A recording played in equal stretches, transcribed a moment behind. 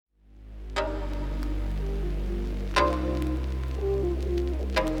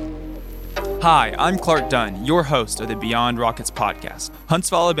Hi, I'm Clark Dunn, your host of the Beyond Rockets podcast.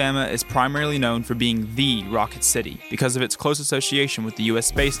 Huntsville, Alabama is primarily known for being the Rocket City because of its close association with the U.S.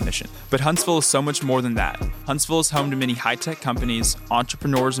 space mission. But Huntsville is so much more than that. Huntsville is home to many high-tech companies,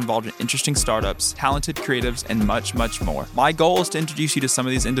 entrepreneurs involved in interesting startups, talented creatives, and much, much more. My goal is to introduce you to some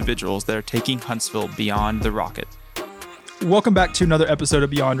of these individuals that are taking Huntsville beyond the rocket. Welcome back to another episode of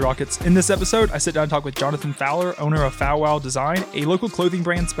Beyond Rockets. In this episode, I sit down and talk with Johnathan Fowler, owner of Fowler Design, a local clothing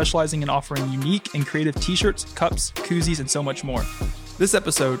brand specializing in offering unique and creative t-shirts, cups, koozies, and so much more. This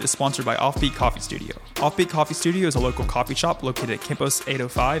episode is sponsored by Offbeat Coffee Studio. Offbeat Coffee Studio is a local coffee shop located at Campus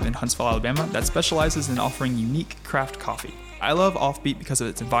 805 in Huntsville, Alabama that specializes in offering unique craft coffee. I love Offbeat because of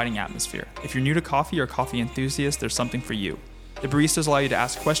its inviting atmosphere. If you're new to coffee or coffee enthusiast, there's something for you. The baristas allow you to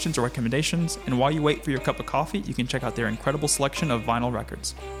ask questions or recommendations, and while you wait for your cup of coffee, you can check out their incredible selection of vinyl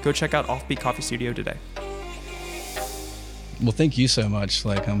records. Go check out Offbeat Coffee Studio today. Well, thank you so much.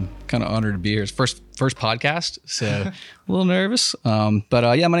 I'm kind of honored to be here. It's first podcast, so a little nervous. But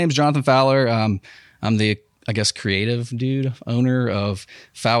my name is Johnathan Fowler. I'm the, creative dude, owner of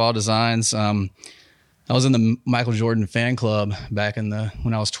Fowler Designs. I was in the Michael Jordan fan club back when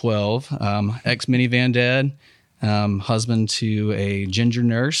I was 12. Ex-minivan dad. Husband to a ginger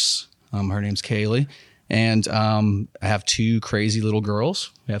nurse. Her name's Kaylee. And I have two crazy little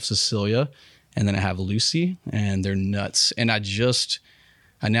girls. We have Cecilia, and then I have Lucy, and they're nuts. And I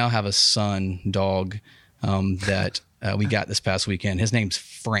now have a son dog that we got this past weekend. His name's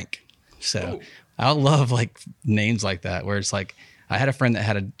Frank. So I love names like that, where it's like, I had a friend that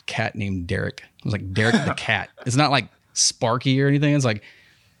had a cat named Derek. It was like Derek the cat. It's not like Sparky or anything. It's like,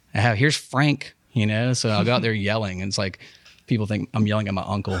 here's Frank. So I'll go out there yelling, and it's like people think I'm yelling at my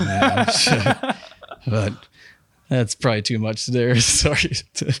uncle. But that's probably too much there. Sorry.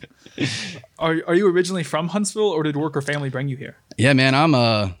 Are you originally from Huntsville, or did work or family bring you here? Yeah, man.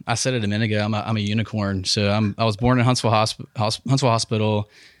 I said it a minute ago. I'm a unicorn. So I was born in Huntsville Hospital,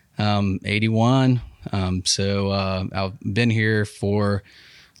 81. So I've been here for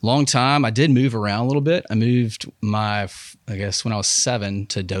long time. I did move around a little bit. I moved when I was 7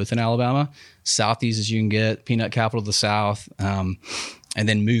 to Dothan, Alabama, southeast as you can get, peanut capital of the South, and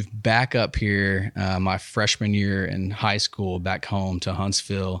then moved back up here my freshman year in high school, back home to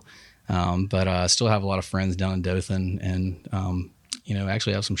Huntsville. But I still have a lot of friends down in Dothan, and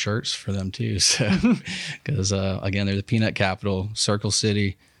actually have some shirts for them too. So, because again, they're the peanut capital, Circle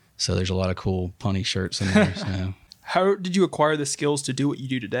City. So there's a lot of cool punny shirts in there. So. How did you acquire the skills to do what you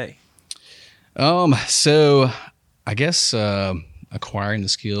do today? So I guess acquiring the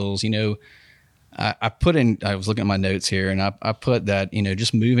skills, I was looking at my notes here, and I put that,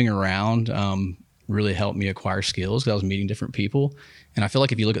 just moving around really helped me acquire skills, because I was meeting different people. And I feel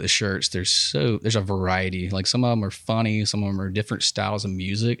like if you look at the shirts, there's a variety. Like, some of them are funny, some of them are different styles of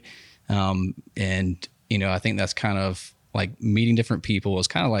music. And I think that's kind of like meeting different people is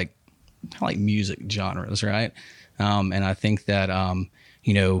kind of like music genres, right? And I think that,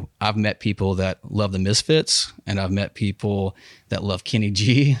 I've met people that love the Misfits, and I've met people that love Kenny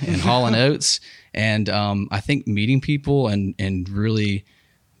G and Hall & Oates. And I think meeting people and really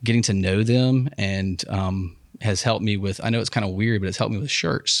getting to know them and has helped me with, I know it's kind of weird, but it's helped me with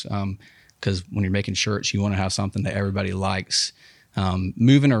shirts. Because when you're making shirts, you want to have something that everybody likes.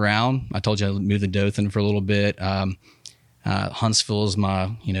 Moving around, I told you I moved to Dothan for a little bit. Huntsville is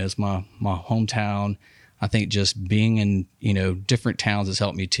my hometown. I think just being in, different towns has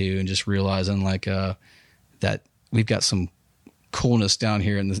helped me too. And just realizing that we've got some coolness down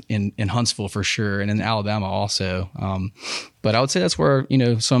here in Huntsville for sure. And in Alabama also. But I would say that's where,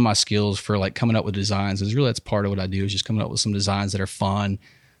 some of my skills for coming up with designs is really, that's part of what I do, is just coming up with some designs that are fun,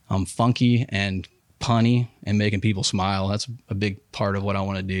 funky and punny, and making people smile. That's a big part of what I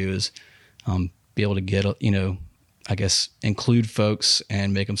want to do, is be able to get, include folks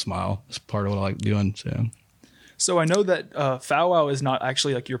and make them smile. It's part of what I like doing. So I know that Fowler is not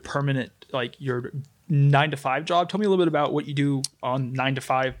actually your permanent, your 9-to-5 job. Tell me a little bit about what you do on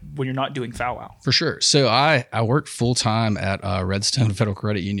 9-to-5 when you're not doing Fowler. For sure. So I work full time at Redstone Federal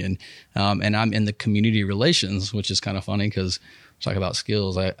Credit Union, and I'm in the community relations, which is kind of funny because talk about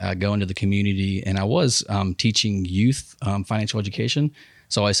skills. I go into the community, and I was teaching youth financial education.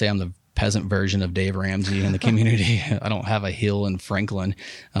 So I say I'm the peasant version of Dave Ramsey in the community. I don't have a hill in Franklin,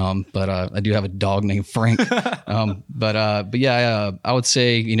 but I do have a dog named Frank. But yeah, I would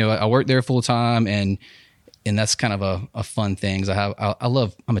say, I work there full time, and that's kind of a fun thing.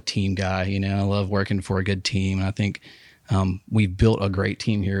 I'm a team guy, I love working for a good team. And I think we've built a great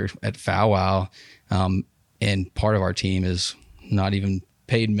team here at Fowler. And part of our team is not even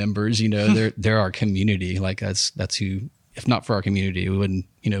paid members, they're our community. That's who, if not for our community, we wouldn't,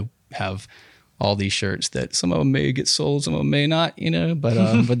 have all these shirts that some of them may get sold, some of them may not,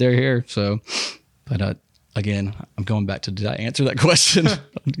 but they're here. So, but again, I'm going back to, did I answer that question?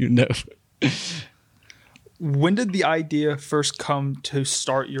 When did the idea first come to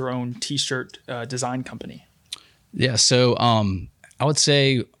start your own t-shirt design company? Yeah. So, I would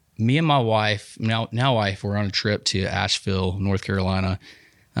say me and my wife, now wife, we're on a trip to Asheville, North Carolina.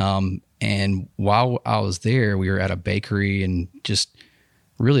 And while I was there, we were at a bakery and just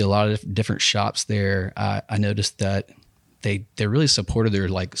really a lot of different shops there. I noticed that they really supported their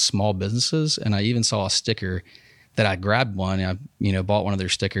like small businesses. And I even saw a sticker that I grabbed one. I, bought one of their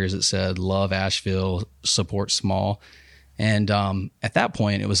stickers that said, "Love Asheville, support small." And, at that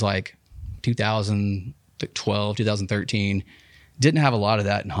point it was like 2012, 2013, didn't have a lot of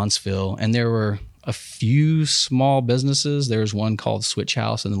that in Huntsville. And there were a few small businesses. There was one called Switch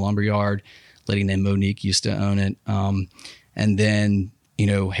House in the Lumberyard. Lady named Monique used to own it. And then,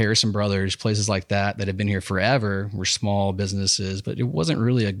 Harrison Brothers, places like that had been here forever were small businesses, but it wasn't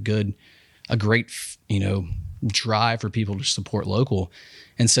really a great, drive for people to support local.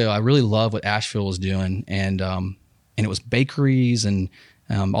 And so I really love what Asheville was doing. And it was bakeries and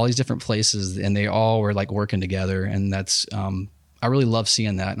all these different places, and they all were like working together. And that's, I really love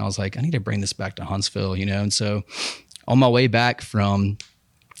seeing that. And I was like, I need to bring this back to Huntsville, And so on my way back from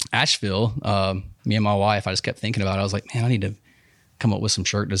Asheville, me and my wife, I just kept thinking about it. I was like, man, I need to come up with some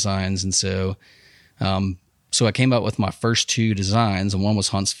shirt designs. And so, so I came up with my first two designs, and one was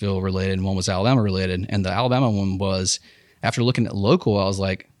Huntsville related and one was Alabama related. And the Alabama one was, after looking at local, I was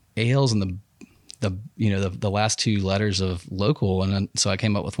like, AL's in the last two letters of local. And then, so I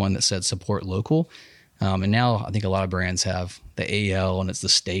came up with one that said support local. And now I think a lot of brands have the AL and it's the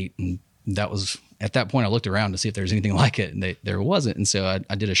state. And that was, at that point I looked around to see if there was anything like it, and there wasn't. And so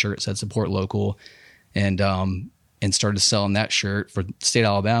I did a shirt that said support local and started selling that shirt for the state of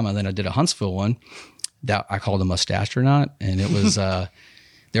Alabama. And then I did a Huntsville one that I called a Mustache-tronaut. And it was,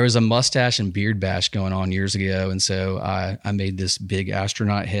 there was a mustache and beard bash going on years ago. And so I made this big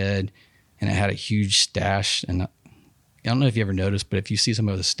astronaut head, and it had a huge stash. And I don't know if you ever noticed, but if you see some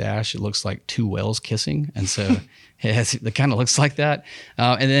of the stash, it looks like two whales kissing. And so it kind of looks like that.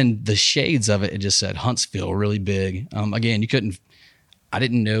 And then the shades of it just said Huntsville really big. Again, I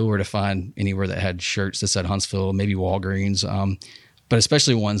didn't know where to find anywhere that had shirts that said Huntsville, maybe Walgreens, but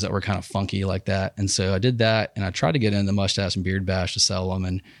especially ones that were kind of funky like that. And so I did that, and I tried to get in the mustache and beard bash to sell them,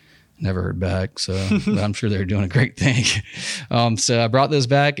 and never heard back. So but I'm sure they're doing a great thing. So I brought those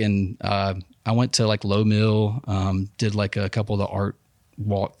back, and I went to like Low Mill, did like a couple of the art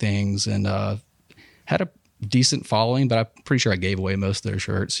walk things, and had a decent following, but I'm pretty sure I gave away most of their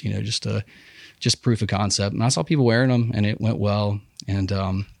shirts, just proof of concept. And I saw people wearing them, and it went well. And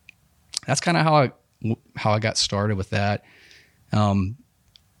that's kind of how I got started with that.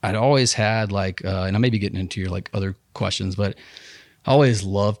 I'd always had like, and I may be getting into your like other questions, but I always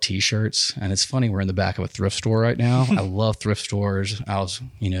loved t-shirts. And it's funny, we're in the back of a thrift store right now. I love thrift stores. I was,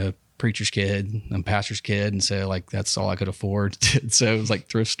 preacher's kid and pastor's kid. And so like, that's all I could afford. So it was like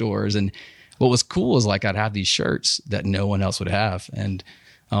thrift stores. And what was cool is like, I'd have these shirts that no one else would have. And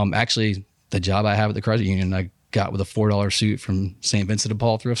actually the job I have at the credit union, I got with a $4 suit from St. Vincent de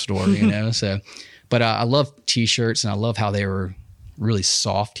Paul thrift store, so, but I love t-shirts, and I love how they were really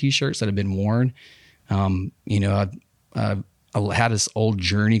soft t-shirts that had been worn. I had this old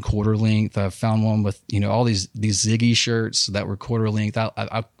Journey quarter length. I found one with, all these Ziggy shirts that were quarter length.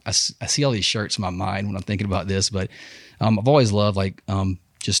 I see all these shirts in my mind when I'm thinking about this, but I've always loved like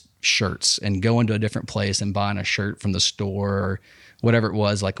just shirts, and going to a different place and buying a shirt from the store or whatever it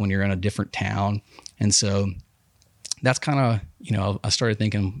was, like when you're in a different town. And so that's kind of, I started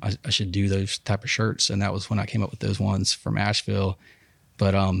thinking I should do those type of shirts. And that was when I came up with those ones from Asheville.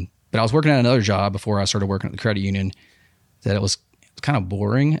 But I was working at another job before I started working at the credit union that it was kind of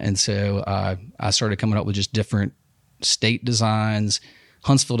boring. And so I started coming up with just different state designs,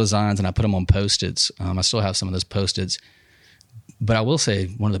 Huntsville designs, and I put them on Post-its. I still have some of those Post-its. But I will say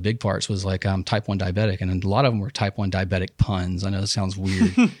one of the big parts was like I'm type 1 diabetic, and a lot of them were type 1 diabetic puns. I know it sounds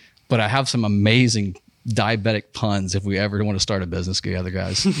weird, but I have some amazing diabetic puns if we ever want to start a business together,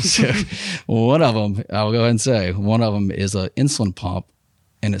 guys. So one of them, I'll go ahead and say, one of them is an insulin pump,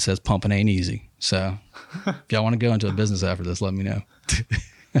 and it says pumping ain't easy. So if y'all want to go into a business after this, let me know.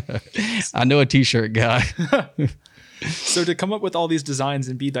 I know a t-shirt guy. So to come up with all these designs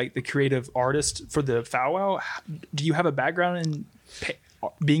and be like the creative artist for the Fowler, do you have a background in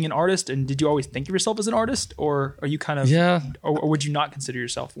being an artist? And did you always think of yourself as an artist, or are you kind of, or would you not consider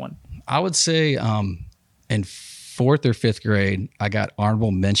yourself one? I would say in 4th or 5th grade, I got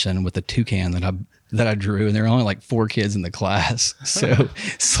honorable mention with a toucan that I drew, and there were only like 4 kids in the class. So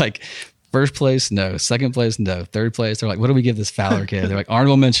it's like First place, no. Second place, no. Third place, they're like, what do we give this Fowler kid? They're like,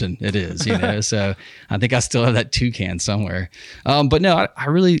 honorable mention. It is, So I think I still have that toucan somewhere. But no, I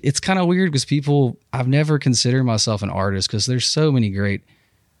really, it's kind of weird because I've never considered myself an artist because there's so many great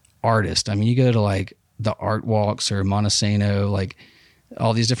artists. I mean, you go to like the art walks or Montesano, like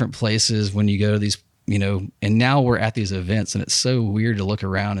all these different places when you go to these, and now we're at these events and it's so weird to look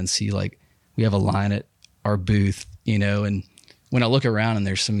around and see like we have a line at our booth, and when I look around and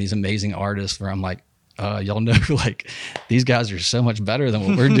there's some of these amazing artists where I'm like, y'all know, like these guys are so much better than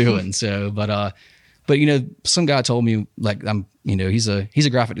what we're doing. So, but some guy told me like, he's a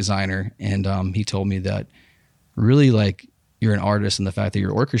graphic designer and, he told me that really like you're an artist in the fact that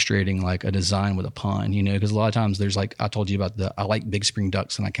you're orchestrating like a design with a pun, cause a lot of times there's like, I told you about I like big spring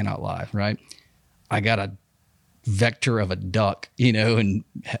ducks and I cannot lie. Right. I got a vector of a duck, and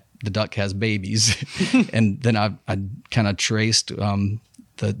the duck has babies. And then I kind of traced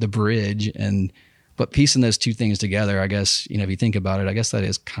the bridge but piecing those two things together, I guess, if you think about it, I guess that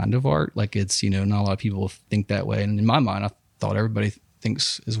is kind of art. Like it's, not a lot of people think that way. And in my mind, I thought everybody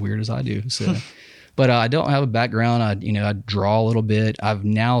thinks as weird as I do. So, but I don't have a background. I draw a little bit. I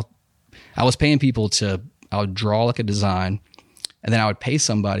was paying people I would draw like a design and then I would pay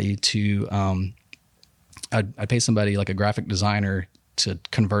somebody I'd pay somebody like a graphic designer to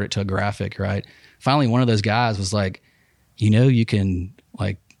convert it to a graphic, right? Finally, one of those guys was like, you can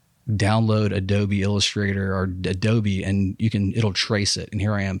like download Adobe Illustrator or Adobe and it'll trace it. And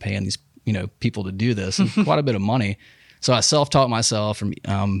here I am paying these, people to do this and quite a bit of money. So I self-taught myself from,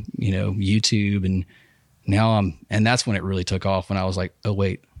 YouTube and now and that's when it really took off when I was like, oh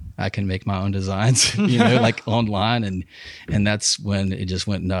wait, I can make my own designs, like online. And that's when it just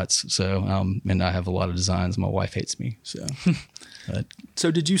went nuts. So, and I have a lot of designs. My wife hates me. So,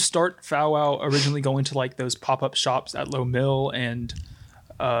 So did you start Fowler originally going to like those pop-up shops at Low Mill and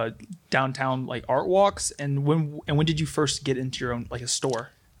downtown like art walks? And when did you first get into your own, like a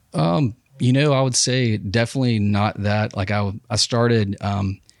store? I would say definitely not that. Like I started, I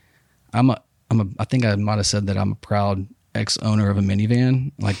think I might've said that I'm a proud ex-owner of a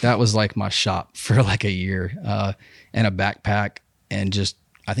minivan. Like that was like my shop for like a year, and a backpack. And just,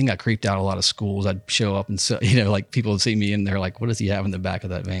 I think I creeped out a lot of schools. I'd show up and so, like people would see me and they're like, what does he have in the back of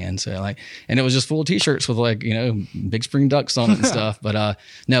that van? So like, and it was just full of t-shirts with like, big spring ducks on it and stuff. But,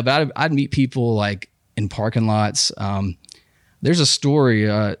 no, but I'd meet people like in parking lots. There's a story,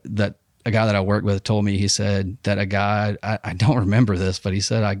 that a guy that I worked with told me. He said that a guy, I don't remember this, but he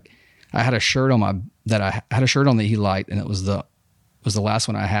said, I had a shirt on that he liked, and it was the last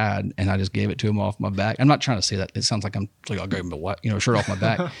one I had, and I just gave it to him off my back. I'm not trying to say that it sounds like I'm like I'll give him a shirt off my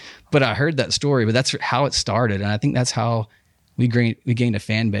back, but I heard that story. But that's how it started, and I think that's how we gained a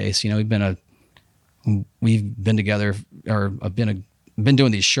fan base. We've been together, or I've been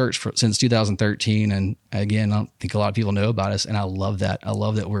doing these shirts since 2013, and again, I don't think a lot of people know about us, and I love that. I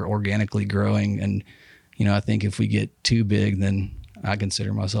love that we're organically growing, and I think if we get too big, then I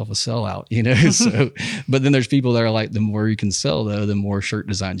consider myself a sellout, so, but then there's people that are like, the more you can sell though, the more shirt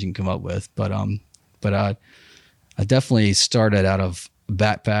designs you can come up with. But I definitely started out of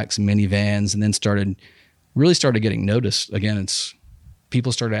backpacks and minivans and then started getting noticed. Again,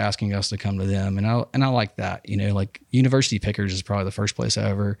 people started asking us to come to them. And I like that, like University Pickers is probably the first place I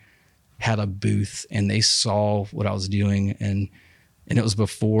ever had a booth, and they saw what I was doing. And it was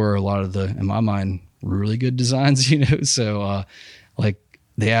before a lot of in my mind, really good designs, so, like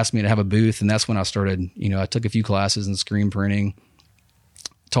they asked me to have a booth, and that's when I started, I took a few classes in screen printing,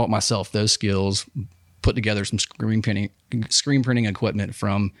 taught myself those skills, put together some screen printing equipment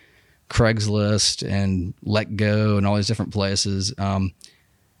from Craigslist and Let Go and all these different places, and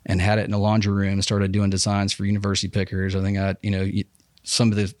had it in a laundry room and started doing designs for University Pickers. I think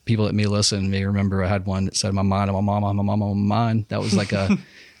some of the people that may listen may remember I had one that said, my mind on my mama, my mama on my mind. That was like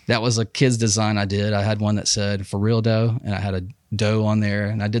that was a kid's design I did. I had one that said for real dough, and I had a dough on there,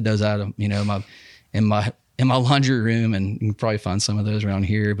 and I did those out of, in my laundry room, and you can probably find some of those around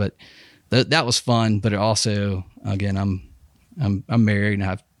here, but that was fun. But it also, again, I'm married and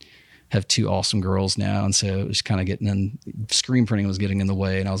I have two awesome girls now. And so it was kind of screen printing was getting in the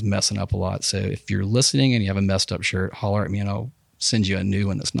way, and I was messing up a lot. So if you're listening and you have a messed up shirt, holler at me and I'll send you a new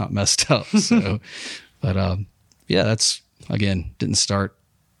one that's not messed up. So, but, yeah, that's, again, didn't start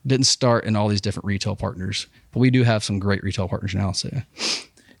in all these different retail partners, but we do have some great retail partners now. So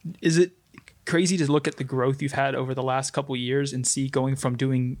is it crazy to look at the growth you've had over the last couple of years and see going from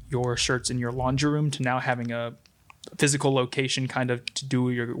doing your shirts in your laundry room to now having a physical location kind of to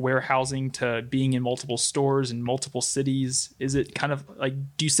do your warehousing, to being in multiple stores in multiple cities? Is it kind of like,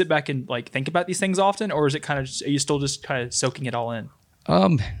 do you sit back and like think about these things often, or is it kind of, are you still just kind of soaking it all in?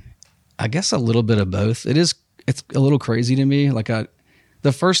 I guess a little bit of both. It's a little crazy to me. Like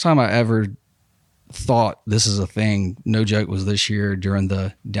the first time I ever thought this is a thing, no joke, was this year during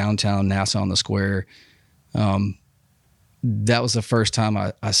the downtown NASA on the Square. That was the first time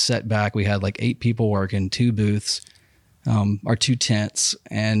I sat back. We had like 8 people working, 2 booths, or 2 tents,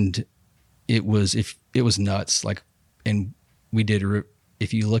 and it was nuts. Like, and we did.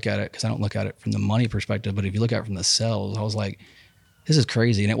 If you look at it, because I don't look at it from the money perspective, but if you look at it from the sales, I was like, this is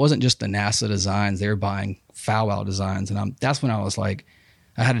crazy. And it wasn't just the NASA designs; they were buying Fowler designs, and that's when I was like,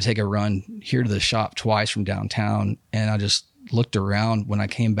 I had to take a run here to the shop twice from downtown, and I just looked around when I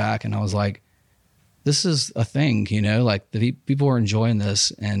came back, and I was like, this is a thing, like the people are enjoying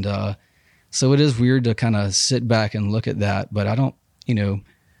this. And so it is weird to kind of sit back and look at that, but I don't,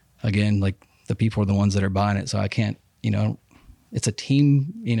 again, like the people are the ones that are buying it. So I can't, it's a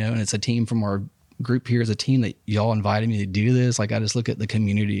team, and it's a team from our group here. It's a team that y'all invited me to do this. Like I just look at the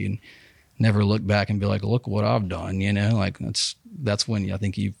community and never look back and be like, look what I've done, like that's when I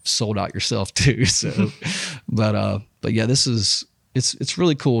think you've sold out yourself too. So, but yeah, it's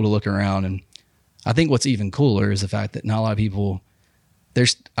really cool to look around. And I think what's even cooler is the fact that not a lot of people, I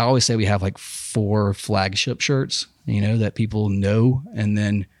always say we have like 4 flagship shirts, that people know, and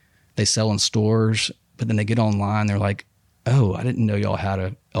then they sell in stores, but then they get online, they're like, oh, I didn't know y'all had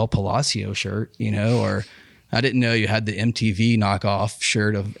a El Palacio shirt, or I didn't know you had the MTV knockoff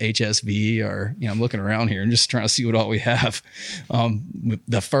shirt of HSV, or, I'm looking around here and just trying to see what all we have.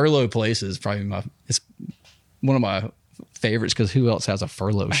 The furlough place is probably it's one of my favorites, because who else has a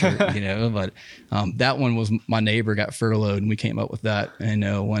furlough shirt, but that one was, my neighbor got furloughed, and we came up with that,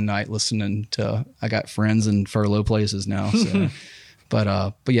 one night listening to, I got friends in furlough places now. So,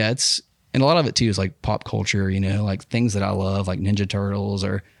 but yeah, and a lot of it too is like pop culture, like things that I love, like Ninja Turtles,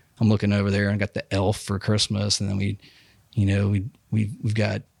 or I'm looking over there and got the Elf for Christmas. And then we've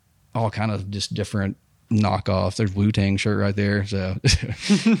got all kind of just different knockoffs. There's Wu-Tang shirt right there. So,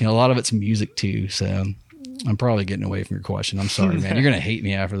 a lot of it's music too. So I'm probably getting away from your question. I'm sorry, man. You're going to hate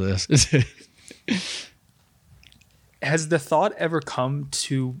me after this. Has the thought ever come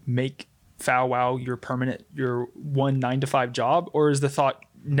to make Wow your permanent, your one 9-to-5 job? Or is the thought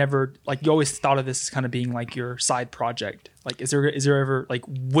never, like, you always thought of this as kind of being like your side project? Like, is there ever, like,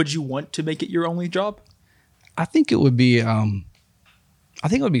 would you want to make it your only job? I think it would be, fun.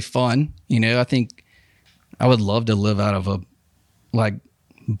 I think I would love to live out of a, like,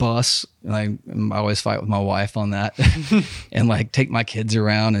 bus. Like, I always fight with my wife on that and like take my kids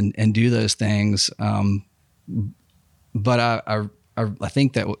around and do those things. But I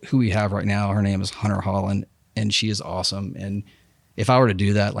think that who we have right now, her name is Hunter Holland, and she is awesome. And if I were to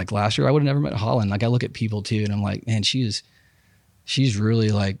do that, like last year, I would have never met Holland. Like I look at people too, and I'm like, man, she's really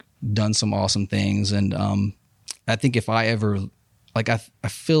like done some awesome things. And I think if I ever, like, I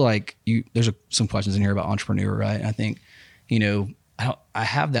feel like there's some questions in here about entrepreneur, right? And I think, I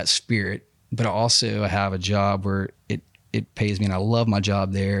have that spirit, but I have a job where it pays me, and I love my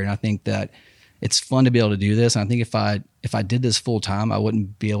job there. And I think that it's fun to be able to do this. And I think if I did this full time, I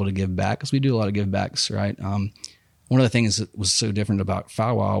wouldn't be able to give back, because we do a lot of give backs, right? One of the things that was so different about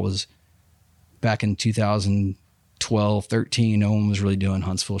Fowler was back in 2012, 13, no one was really doing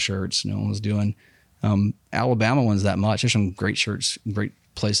Huntsville shirts. No one was doing Alabama ones that much. There's some great shirts, great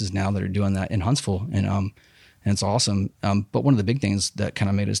places now that are doing that in Huntsville. And it's awesome. But one of the big things that kind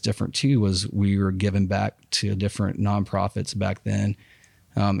of made us different too was we were giving back to different nonprofits back then.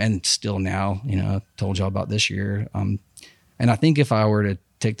 And still now, I told y'all about this year. And I think if I were to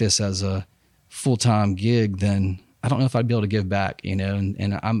take this as a full-time gig, then I don't know if I'd be able to give back,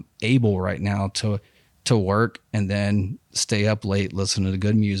 and I'm able right now to work and then stay up late, listen to the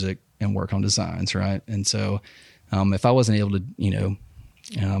good music and work on designs. Right. And so, if I wasn't able to,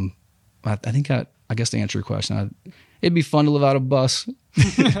 I think I guess to answer your question, it'd be fun to live out of a bus,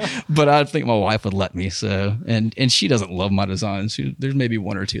 but I think my wife would let me. So, and she doesn't love my designs. There's maybe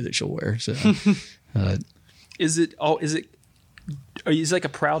 1 or 2 that she'll wear. So, is it like a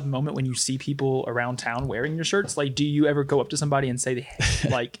proud moment when you see people around town wearing your shirts? Like, do you ever go up to somebody and say,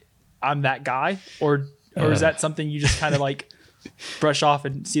 like, I'm that guy, or is that something you just kind of like brush off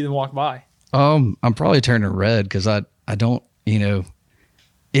and see them walk by? I'm probably turning red, because I don't,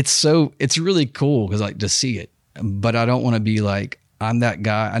 it's really cool because like to see it, but I don't want to be like, I'm that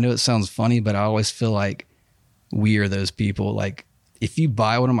guy. I know it sounds funny, but I always feel like we are those people. Like if you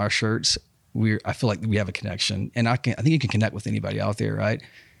buy one of our shirts, I feel like we have a connection, and I think you can connect with anybody out there. Right.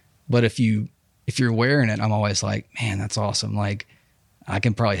 But if you're wearing it, I'm always like, man, that's awesome. Like I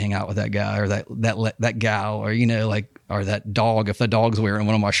can probably hang out with that guy or that gal, or, or that dog, if the dog's wearing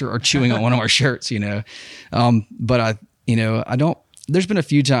one of my shirts or chewing on one of our shirts, but I don't, there's been a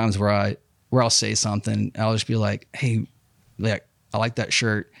few times where I'll say something, I'll just be like, hey, like, I like that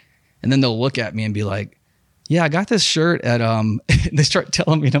shirt. And then they'll look at me and be like, yeah, I got this shirt at, they start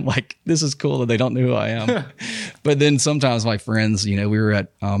telling me, and I'm like, this is cool that they don't know who I am. But then sometimes my friends, we were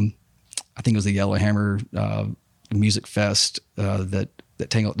at, I think it was the Yellowhammer Music Fest, the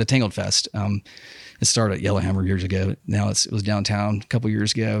Tangled Fest. It started at Yellowhammer years ago. Now it was downtown a couple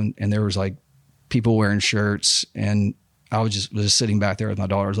years ago. And there was like people wearing shirts, and I was just sitting back there with my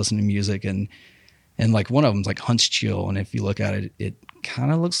daughters listening to music, and like one of them's like Hunts Chill. And if you look at it, it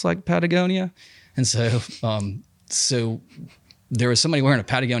kind of looks like Patagonia. And so, so there was somebody wearing a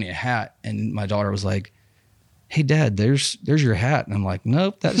Patagonia hat, and my daughter was like, hey Dad, there's your hat. And I'm like,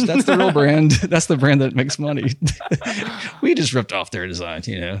 nope, that's the real brand. That's the brand that makes money. We just ripped off their design,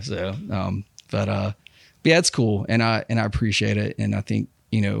 so, but yeah, it's cool. And I appreciate it. And I think,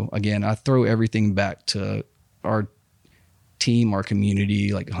 again, I throw everything back to our team, our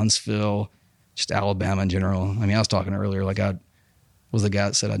community, like Huntsville, just Alabama in general. I mean, I was talking earlier, like I was the guy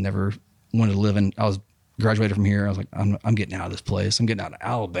that said I never wanted to live in. I was graduated from here. I was like, I'm getting out of this place. I'm getting out of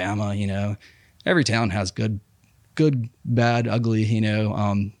Alabama. Every town has good, bad, ugly.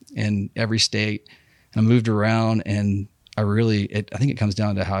 In every state. And I moved around, and I think it comes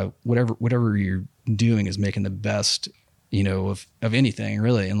down to how whatever you're doing is making the best, of anything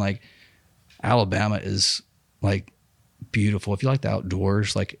really. And like Alabama is like beautiful. If you like the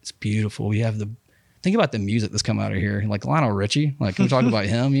outdoors, like it's beautiful. We have think about the music that's come out of here. Like Lionel Richie, like can we talk about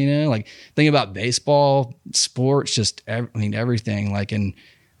him, like think about baseball, sports, just, everything. Like, and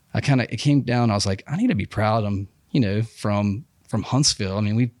it came down, I was like, I need to be proud of him, from Huntsville. I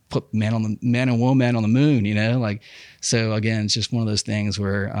mean, we put man and woman on the moon, like, so again, it's just one of those things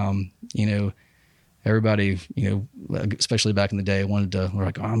where, everybody, especially back in the day we're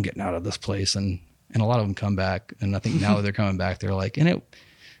like, oh, I'm getting out of this place. And a lot of them come back. And I think now that they're coming back, they're like,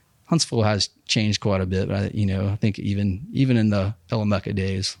 Huntsville has changed quite a bit. But I think even in the El Mecca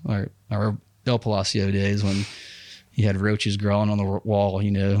days or El Palacio days when you had roaches growing on the wall,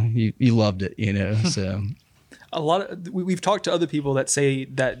 you loved it, so. We've talked to other people that say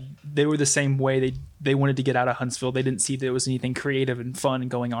that they were the same way. They wanted to get out of Huntsville. They didn't see there was anything creative and fun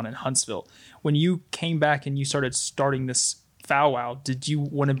going on in Huntsville. When you came back and you starting this Wow, did you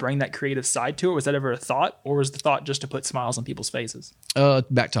want to bring that creative side to it? Was that ever a thought, or was the thought just to put smiles on people's faces?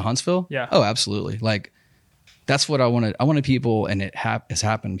 Back to Huntsville? Yeah. Oh, absolutely. Like that's what I wanted. I wanted people, and it has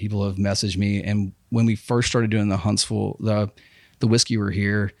happened. People have messaged me, and when we first started doing the Huntsville, the Whiskey We're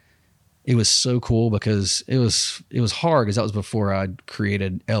Here, it was so cool because it was hard because that was before I'd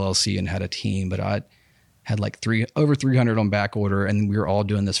created LLC and had a team, but I had like over 300 on back order, and we were all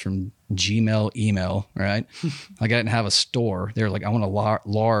doing this from Gmail email, right? Like I didn't have a store. They were like, I want a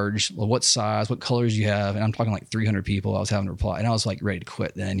large, what size, what colors you have? And I'm talking like 300 people I was having to reply, and I was like ready to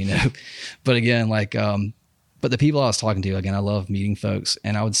quit then, but again, like, but the people I was talking to, again, I love meeting folks,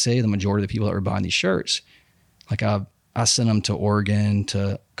 and I would say the majority of the people that were buying these shirts, like I sent them to Oregon,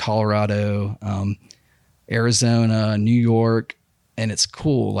 to Colorado, Arizona, New York. And it's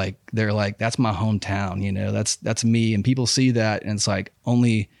cool. Like they're like, that's my hometown, that's me. And people see that. And it's like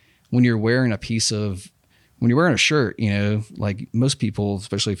only when you're wearing when you're wearing a shirt, like most people,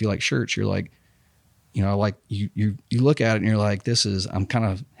 especially if you like shirts, you're like, like you look at it and you're like, I'm kind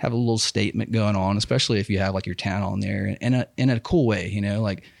of have a little statement going on, especially if you have like your town on there in a cool way,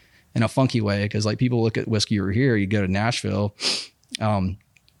 like in a funky way. Cause like people look at Whiskey We're Here, you go to Nashville,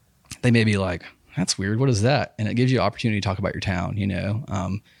 they may be like, that's weird. What is that? And it gives you an opportunity to talk about your town,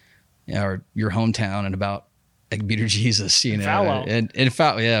 or your hometown and about like Beater Jesus, Fowler. And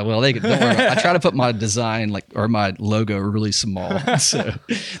yeah, well, don't worry I try to put my design or my logo really small, so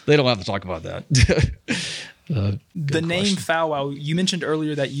they don't have to talk about that. The name Fowler, you mentioned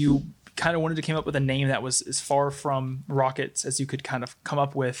earlier that you kind of wanted to come up with a name that was as far from Rockets as you could kind of come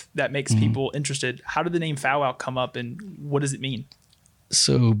up with that makes people interested. How did the name Fowler come up, and what does it mean?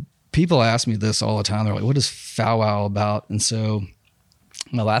 So people ask me this all the time. They're like, what is Fowler about? And so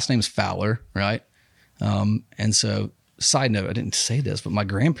my last name's Fowler, right? And so side note, I didn't say this, but my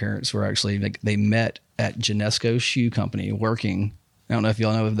grandparents were actually, they met at Genesco Shoe Company working. I don't know if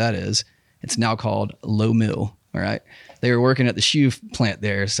y'all know what that is. It's now called Low Mill. All right. They were working at the shoe plant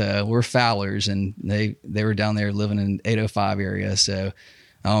there. So we're Fowlers, and they were down there living in 805 area. So,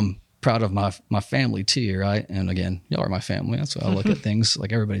 proud of my family too, right? And again, y'all are my family. That's why I look at things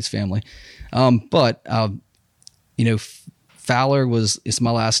like everybody's family. But Fowler it's my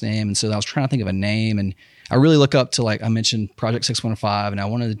last name. And so I was trying to think of a name, and I really look up to, like I mentioned, Project 615. And I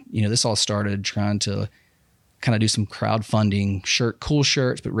wanted, this all started trying to kind of do some crowdfunding cool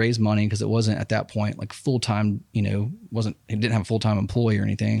shirts, but raise money because it wasn't at that point like full-time, it didn't have a full-time employee or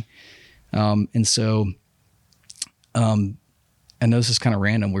anything. And this is kind of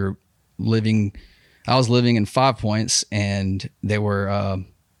random. I was living in 5 Points, and they were,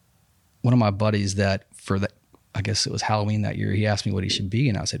 one of my buddies that I guess it was Halloween that year, he asked me what he should be.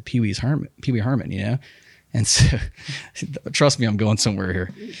 And I said, Pee Wee Herman, And so trust me, I'm going somewhere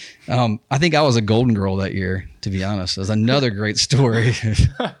here. I think I was a Golden Girl that year, to be honest. There's another great story.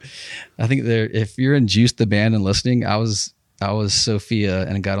 I think if you're in Juice the Band and listening, I was Sophia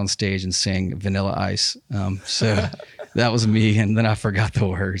and got on stage and sang Vanilla Ice. So that was me. And then I forgot the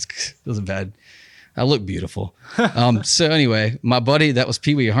words. It was bad. I look beautiful. So anyway, my buddy that was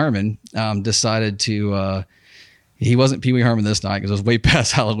Pee Wee Herman decided to, he wasn't Pee Wee Herman this night because it was way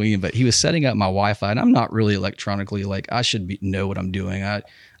past Halloween, but he was setting up my Wi-Fi, and I'm not really electronically, like I should know what I'm doing. I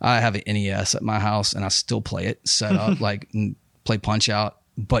have an NES at my house and I still play it, set up and play Punch Out,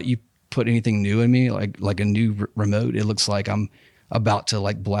 but you put anything new in me, like a new remote, it looks like I'm about to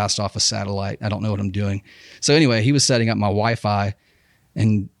like blast off a satellite. I don't know what I'm doing. So anyway, he was setting up my Wi-Fi,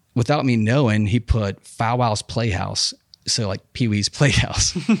 and without me knowing, he put Fowler's Playhouse. So like Pee Wee's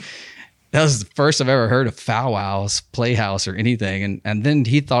Playhouse. That was the first I've ever heard of Fowler's Playhouse or anything. And then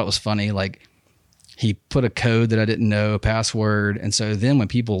he thought it was funny. Like he put a code that I didn't know, a password. And so then when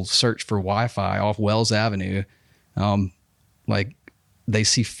people search for Wi-Fi off Wells Avenue, like they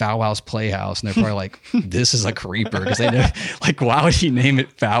see Fowler's Playhouse and they're probably like, this is a creeper. Because they know, like, why would he name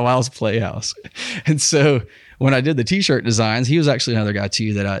it Fowler's Playhouse? And so when I did the t-shirt designs, he was actually another guy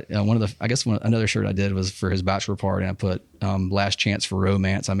too that another shirt I did was for his bachelor party. And I put Last Chance for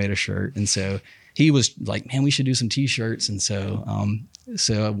Romance. I made a shirt. And so he was like, man, we should do some t-shirts. And so,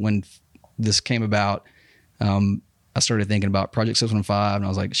 when this came about, I started thinking about Project 615 and I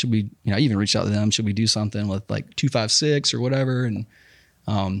was like, should we, I even reached out to them. Should we do something with like 256 or whatever? And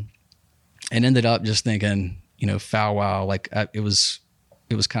ended up just thinking, Fowler, like it was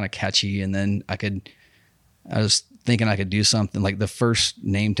kind of catchy. And then I was thinking I could do something like the first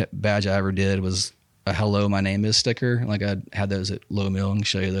name badge I ever did was a "Hello, my name is" sticker. Like I had those at Low Mill and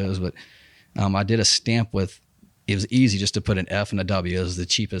show you those, but I did a stamp it was easy just to put an F and a W. It was the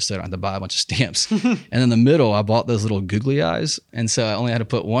cheapest, so I don't have to buy a bunch of stamps. And in the middle, I bought those little googly eyes, and so I only had to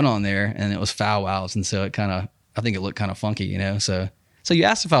put one on there, and it was Fowler's, and so I think it looked kind of funky, So you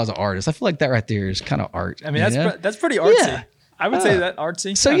asked if I was an artist. I feel like that right there is kind of art. I mean, that's pretty artsy. Yeah. I would say that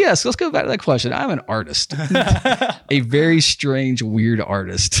artsy. So yes, let's go back to that question. I'm an artist, a very strange, weird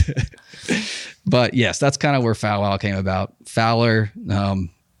artist. But yes, that's kind of where Fowler came about. Fowler, and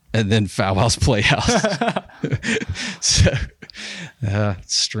then Fowler's Playhouse. So,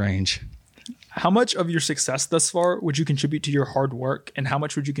 it's strange. How much of your success thus far would you contribute to your hard work, and how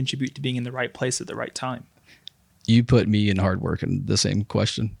much would you contribute to being in the right place at the right time? You put me in hard work in the same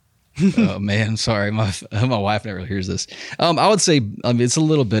question. Oh man, sorry. My wife never hears this. I would say, it's a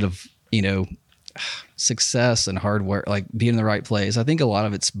little bit of, success and hard work, like being in the right place. I think a lot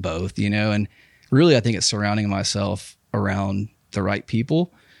of it's both, and really I think it's surrounding myself around the right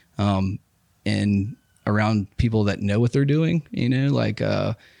people, and around people that know what they're doing, like,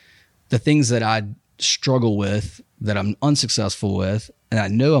 the things that I struggle with, that I'm unsuccessful with, and I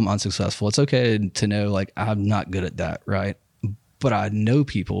know I'm unsuccessful. It's okay to know, like, I'm not good at that. Right. But I know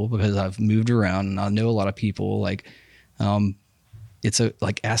people because I've moved around and I know a lot of people. Like,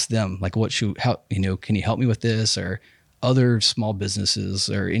 ask them, like, can you help me with this, or other small businesses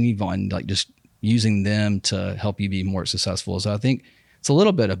or anyone, like just using them to help you be more successful. So I think it's a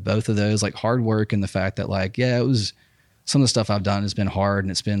little bit of both of those, like hard work and the fact that like, it was some of the stuff I've done has been hard,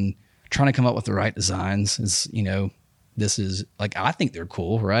 and it's been trying to come up with the right designs. Is, this is like, I think they're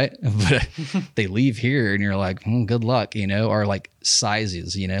cool, right? But they leave here and you're like, good luck, or like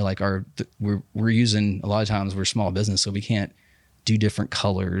sizes, like we're using, a lot of times we're small business, so we can't do different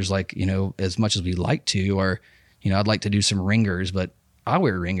colors, like, as much as we like to, or, I'd like to do some ringers, but I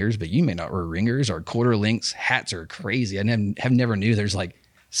wear ringers, but you may not wear ringers, or quarter lengths. Hats are crazy. I have never knew there's like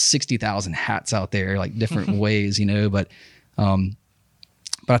 60,000 hats out there, like different ways, but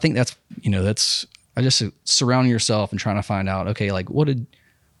I think that's just surrounding yourself and trying to find out, okay, like what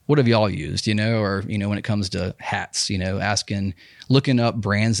have y'all used, or, when it comes to hats, looking up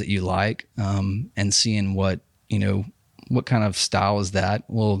brands that you like, and seeing what kind of style is that,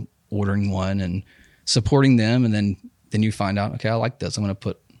 well, ordering one and supporting them. And then you find out, okay, I like this. I'm going to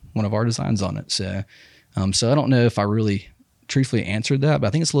put one of our designs on it. So I don't know if I really truthfully answered that, but I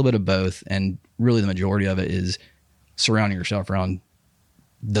think it's a little bit of both. And really the majority of it is surrounding yourself around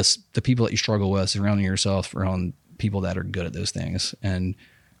the people that you struggle with, surrounding yourself around people that are good at those things, and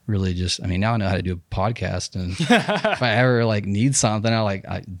really just, I mean, now I know how to do a podcast, and if I ever like need something,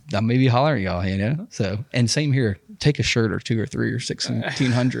 I maybe holler at y'all, you know? So, and same here, take a shirt or 2 or 3 or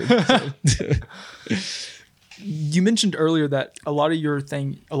 1,600. You mentioned earlier that a lot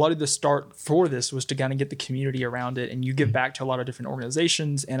of the start for this was to kind of get the community around it, and you give back to a lot of different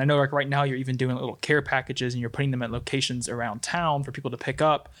organizations. And I know like right now you're even doing little care packages and you're putting them at locations around town for people to pick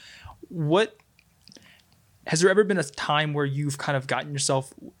up. Has there ever been a time where you've kind of gotten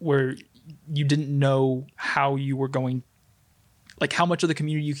yourself where you didn't know how you were going, like how much of the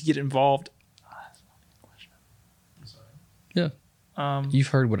community you could get involved? Yeah. You've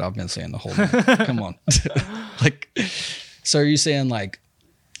heard what I've been saying the whole time. Come on. Like, so are you saying like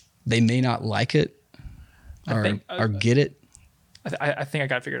they may not like it or get it? I think I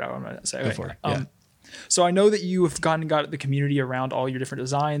got it figured out what I'm going to say. Go for it. Yeah. So I know that you have got the community around all your different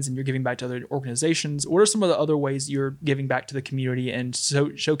designs and you're giving back to other organizations. What are some of the other ways you're giving back to the community and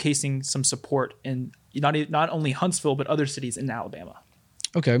showcasing some support in not only Huntsville, but other cities in Alabama?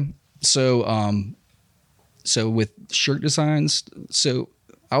 Okay. So, so with shirt designs, so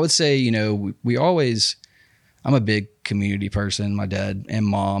I would say, you know, I'm a big community person. My dad and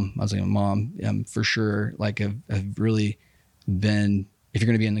mom, I was like, mom, for sure, like have really been, if you're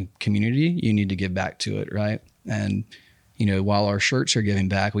going to be in the community, you need to give back to it. Right. And, you know, while our shirts are giving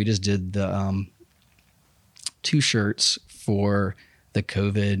back, we just did the 2 shirts for the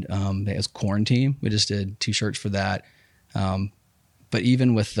COVID, it was quarantine. We just did 2 shirts for that. But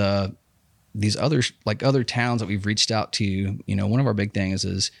even with these other towns that we've reached out to, you know, one of our big things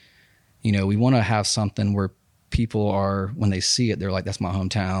is, you know, we want to have something where people are, when they see it, they're like, that's my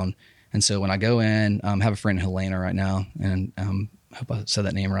hometown. And so when I go in, I have a friend in Helena right now, and I hope I said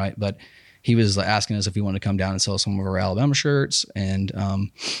that name right, but he was asking us if we wanted to come down and sell some of our Alabama shirts and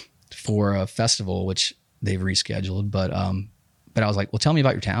for a festival, which they've rescheduled. But I was like, well, tell me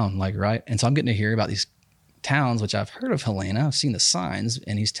about your town, like, right? And so I'm getting to hear about these towns, which I've heard of Helena. I've seen the signs,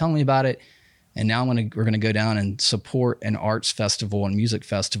 and he's telling me about it. And now we're going to go down and support an arts festival and music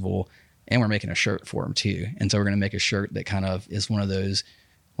festival, and we're making a shirt for him too. And so we're going to make a shirt that kind of is one of those,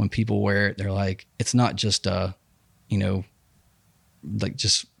 when people wear it, they're like, it's not just you know, like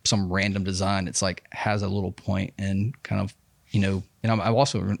just some random design. It's like has a little point and kind of, you know, and I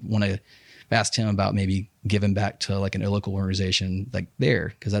also want to ask him about maybe giving back to like a local organization like there,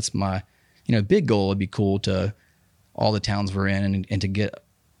 because that's my, you know, big goal. Would be cool to all the towns we're in and to get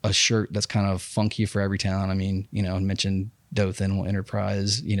a shirt that's kind of funky for every town. I mean, you know, I mentioned Dothan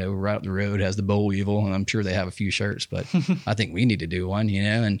Enterprise, you know, right up the road has the Boll Weevil, and I'm sure they have a few shirts, but I think we need to do one, you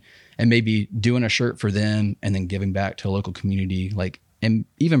know, and maybe doing a shirt for them and then giving back to a local community, like, and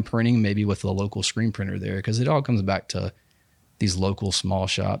even printing maybe with a local screen printer there, because it all comes back to these local small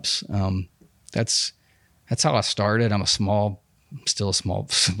shops. That's how I started. I'm still a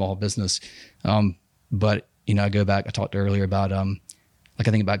small business. But, you know, I go back, I talked earlier about, like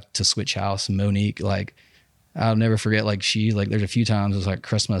I think back to Switch House and Monique, like I'll never forget, like there's a few times it was like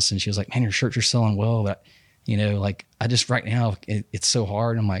Christmas and she was like, man, your shirts are selling well, but you know, like I just, right now it's so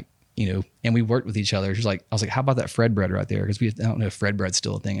hard. I'm like, you know, and we worked with each other. She's like, I was like, how about that Fred bread right there? Cause I don't know if Fred bread's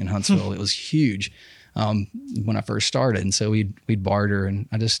still a thing in Huntsville. It was huge, when I first started. And so we'd barter, and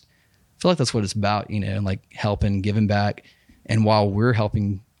I just feel like that's what it's about, you know, like helping, giving back. And while we're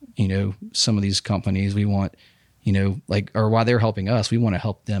helping, you know, some of these companies, we want, you know, like, or while they're helping us, we want to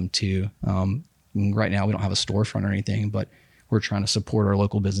help them too. Right now we don't have a storefront or anything, but we're trying to support our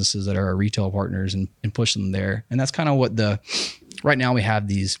local businesses that are our retail partners and push them there. And that's kind of what right now we have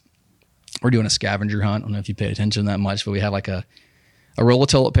we're doing a scavenger hunt. I don't know if you paid attention that much, but we have like a roll of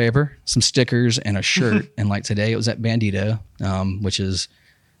toilet paper, some stickers, and a shirt. And like today it was at Bandito, which is,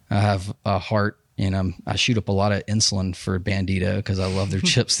 I have a heart, and I shoot up a lot of insulin for Bandito because I love their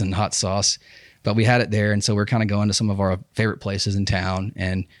chips and hot sauce. But we had it there, and so we're kind of going to some of our favorite places in town.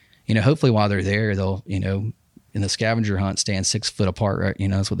 And, you know, hopefully while they're there, they'll, you know, in the scavenger hunt, stand 6 foot apart, right? You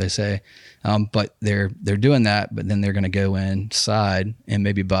know, that's what they say. But they're doing that, but then they're going to go inside and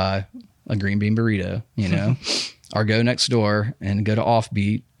maybe buy a green bean burrito, you know, or go next door and go to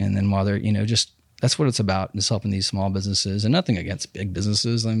Offbeat. And then while they're, you know, just, that's what it's about, is helping these small businesses. And nothing against big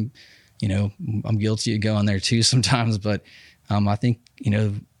businesses. I'm guilty of going there too sometimes, but I think, you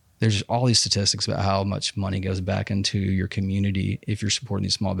know, there's all these statistics about how much money goes back into your community if you're supporting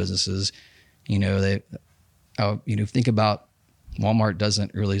these small businesses. You know, think about Walmart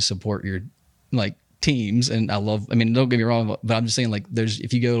doesn't really support your like teams. And don't get me wrong, but I'm just saying, like,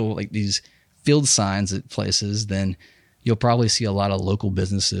 if you go to like these field signs at places, then you'll probably see a lot of local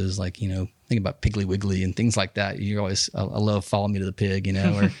businesses, like, you know, think about Piggly Wiggly and things like that. You always, I love Follow Me to the Pig, you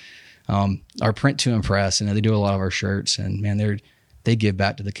know, or our Print to Impress, and they do a lot of our shirts, and man, they give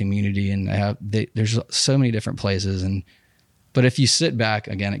back to the community, and there's so many different places. But if you sit back,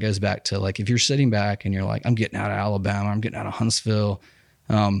 again, it goes back to like, if you're sitting back and you're like, I'm getting out of Alabama, I'm getting out of Huntsville,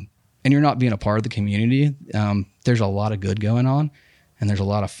 and you're not being a part of the community, there's a lot of good going on, and there's a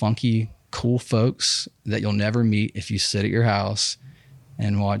lot of funky, cool folks that you'll never meet if you sit at your house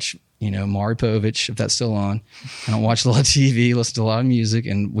and watch, Maury Povich, if that's still on. I don't watch a lot of TV, listen to a lot of music,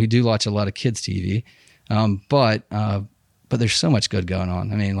 and we do watch a lot of kids TV. But there's so much good going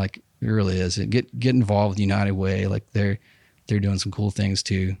on. I mean, like, it really is. Get involved with United Way. Like, they're doing some cool things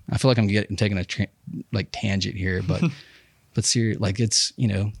too. I feel like I'm taking a tangent here, but seriously, like, it's,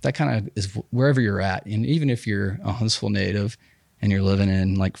 that kind of is wherever you're at. And even if you're a Huntsville native and you're living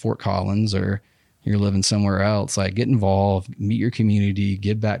in like Fort Collins, or you're living somewhere else, like, get involved, meet your community,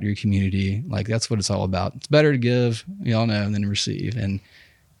 give back to your community. Like, that's what it's all about. It's better to give, we all know, than to receive. And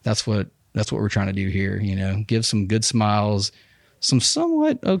that's what we're trying to do here. Give some good smiles, some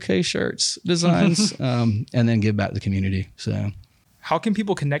somewhat okay shirts, designs, and then give back to the community. So how can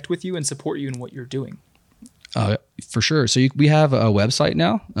people connect with you and support you in what you're doing? For sure. So we have a website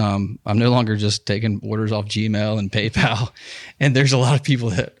now. I'm no longer just taking orders off Gmail and PayPal. And there's a lot of people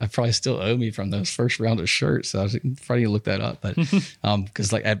that I probably still owe me from those first round of shirts. So I was trying to look that up. But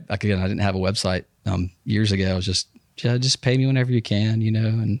because again, I didn't have a website years ago. I was just pay me whenever you can,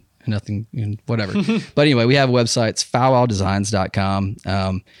 and nothing, whatever. But anyway, we have a website. It's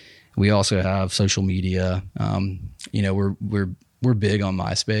fowlerdesigns.com. We also have social media. We're big on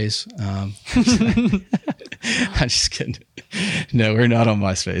MySpace. I'm just kidding. No, we're not on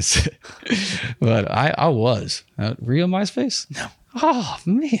MySpace. But I was. Were you on MySpace? No. Oh,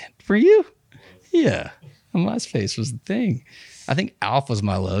 man. Were you? Yeah. MySpace was the thing. I think Alf was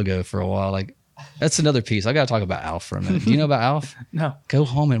my logo for a while. Like, that's another piece. I got to talk about Alf for a minute. Do you know about Alf? No. Go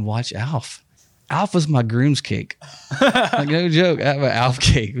home and watch Alf. Alf was my groom's cake. Like, no joke. Alf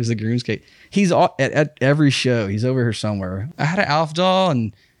cake was the groom's cake. He's at every show. He's over here somewhere. I had an Alf doll,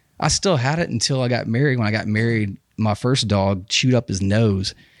 and I still had it until I got married. When I got married, my first dog chewed up his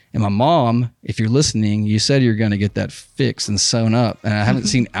nose. And my mom, if you're listening, you said you're going to get that fixed and sewn up. And I haven't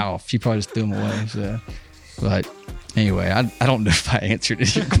seen Alf. She probably just threw him away. So, but anyway, I don't know if I answered any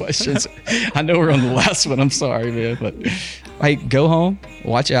of your questions. I know we're on the last one. I'm sorry, man. But go home,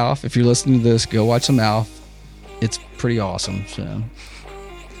 watch Alf. If you're listening to this, go watch some Alf. It's pretty awesome. So,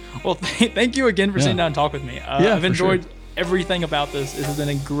 well, thank you again for sitting down and talk with me. I've enjoyed everything about this. This has been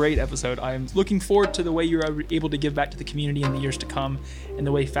a great episode. I'm looking forward to the way you're able to give back to the community in the years to come, and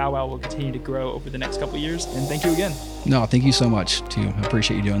the way Fowler will continue to grow over the next couple of years. And thank you again. No, thank you so much, too. I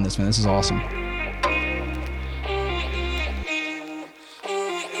appreciate you doing this, man. This is awesome.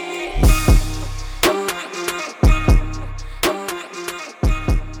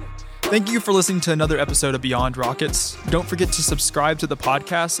 Thank you for listening to another episode of Beyond Rockets. Don't forget to subscribe to the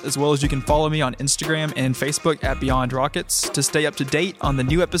podcast, as well as you can follow me on Instagram and Facebook at Beyond Rockets to stay up to date on the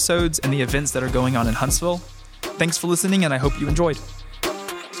new episodes and the events that are going on in Huntsville. Thanks for listening, and I hope you enjoyed.